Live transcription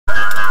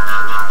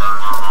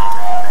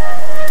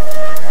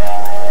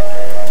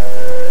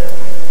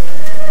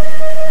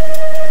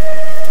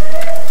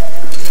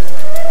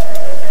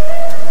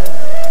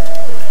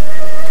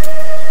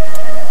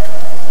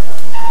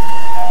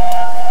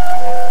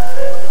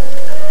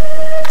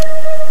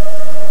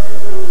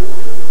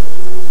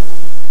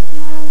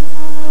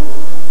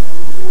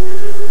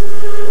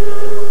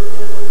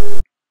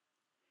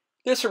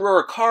This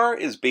Aurora car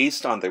is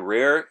based on the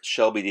rare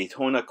Shelby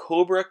Daytona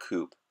Cobra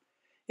Coupe.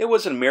 It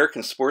was an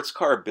American sports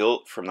car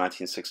built from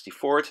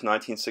 1964 to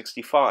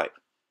 1965.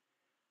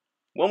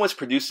 One was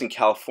produced in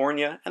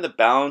California and the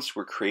balance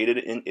were created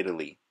in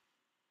Italy.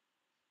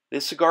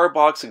 This cigar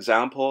box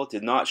example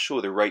did not show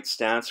the right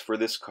stance for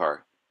this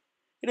car.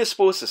 It is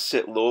supposed to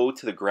sit low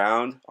to the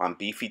ground on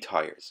beefy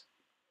tires.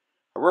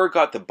 Aurora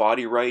got the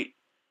body right,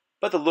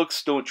 but the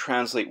looks don't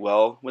translate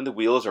well when the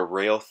wheels are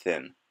rail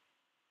thin.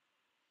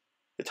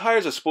 The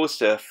tires are supposed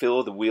to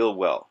fill the wheel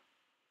well.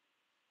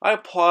 I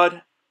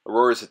applaud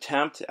Aurora's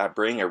attempt at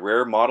bringing a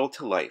rare model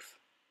to life.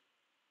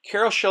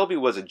 Shelby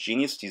was a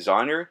genius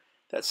designer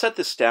that set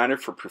the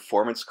standard for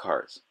performance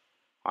cars.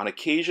 On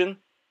occasion,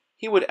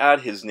 he would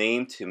add his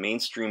name to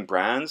mainstream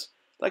brands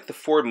like the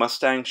Ford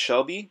Mustang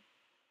Shelby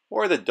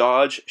or the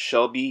Dodge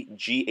Shelby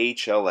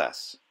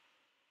GHLS,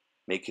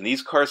 making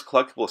these cars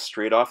collectible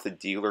straight off the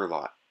dealer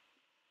lot.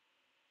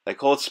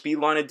 Like all its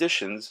Speedline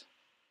editions,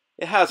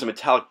 it has a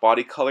metallic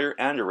body color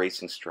and a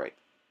racing stripe.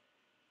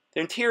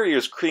 The interior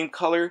is cream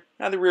color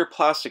and the rear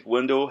plastic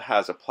window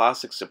has a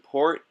plastic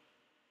support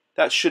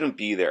that shouldn't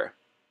be there.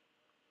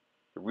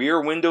 The rear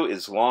window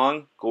is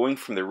long, going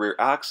from the rear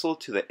axle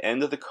to the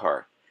end of the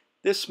car.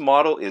 This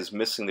model is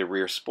missing the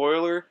rear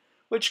spoiler,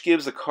 which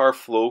gives the car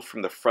flow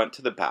from the front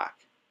to the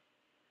back.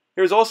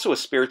 There is also a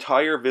spare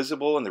tire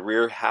visible in the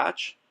rear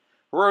hatch.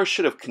 Aurora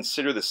should have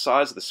considered the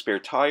size of the spare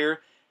tire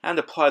and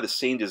applied the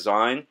same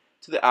design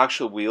to the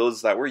actual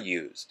wheels that were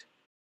used.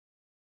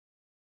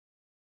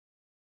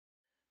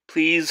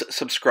 Please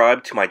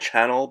subscribe to my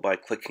channel by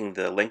clicking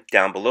the link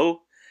down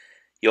below.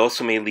 You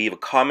also may leave a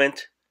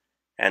comment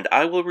and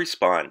I will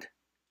respond.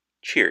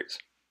 Cheers.